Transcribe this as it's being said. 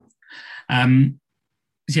So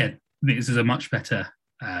yeah, this is a much better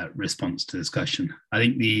response to this question. I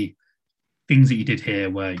think the things that you did here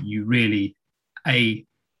were you really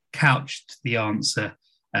couched the answer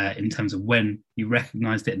in terms of when you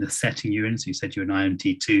recognized it in the setting you're in. So you said you're an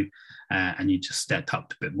IMT2 and you just stepped up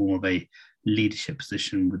to a bit more of a leadership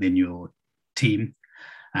position within your team.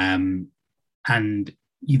 And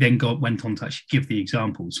you then went on to actually give the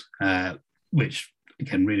examples, which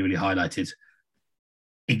again really highlighted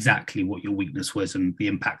exactly what your weakness was and the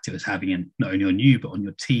impact it was having, in not only on you but on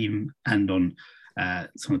your team and on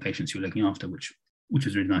some of the patients you were looking after, which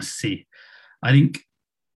was really nice to see. I think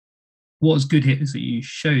what's good here is that you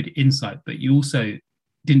showed insight, but you also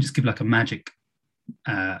didn't just give like a magic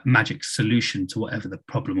solution to whatever the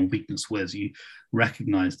problem or weakness was. You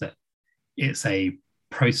recognized that it's a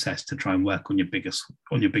process to try and work on your biggest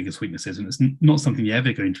weaknesses, and it's not something you're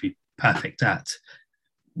ever going to be perfect at,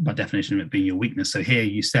 by definition of it being your weakness. So here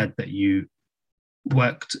you said that you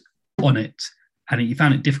worked on it and you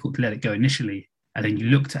found it difficult to let it go initially, and then you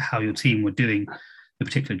looked at how your team were doing the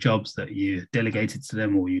particular jobs that you delegated to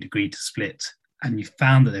them or you'd agreed to split, and you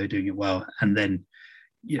found that they were doing it well, and then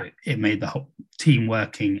it made the whole team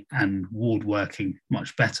working and ward working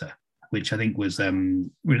much better, which I think was really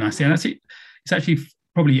nice. And it's actually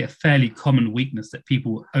probably a fairly common weakness that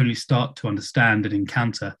people only start to understand and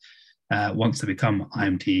encounter once they become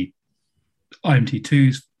IMT2s,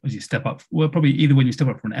 as you step up. Well, probably either when you step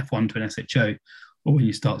up from an F1 to an SHO, or when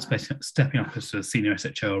you start stepping up as a senior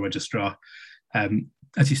SHO or registrar,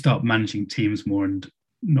 as you start managing teams more and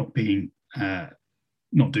not doing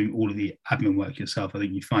all of the admin work yourself. I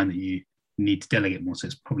think you find that you need to delegate more. So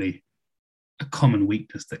it's probably a common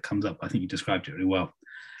weakness that comes up. I think you described it really well.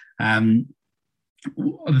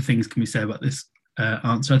 What other things can we say about this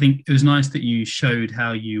answer? I think it was nice that you showed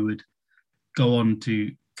how you would go on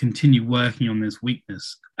to continue working on this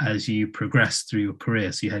weakness as you progress through your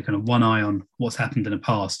career. So you had kind of one eye on what's happened in the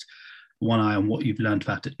past, one eye on what you've learned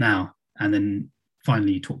about it now, and then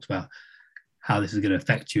finally you talked about how this is going to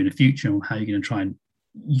affect you in the future and how you're going to try and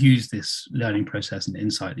use this learning process and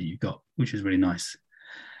insight that you've got, which is really nice.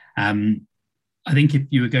 I think if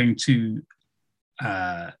you were going to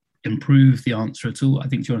improve the answer at all, I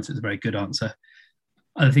think your answer is a very good answer.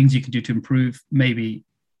 Other things you could do to improve, maybe,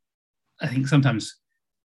 I think sometimes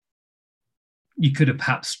you could have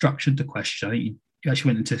perhaps structured the question. I think you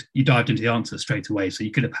actually dived into the answer straight away. So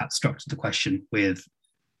you could have perhaps structured the question with,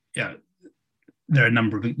 there are a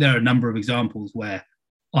number of examples where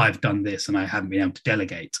I've done this and I haven't been able to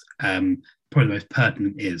delegate. Probably the most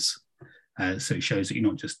pertinent is, so it shows that you're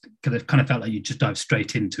not just, because it kind of felt like you just dived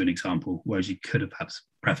straight into an example, whereas you could have perhaps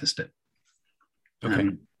prefaced it.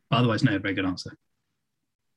 Okay. But otherwise, no, very good answer.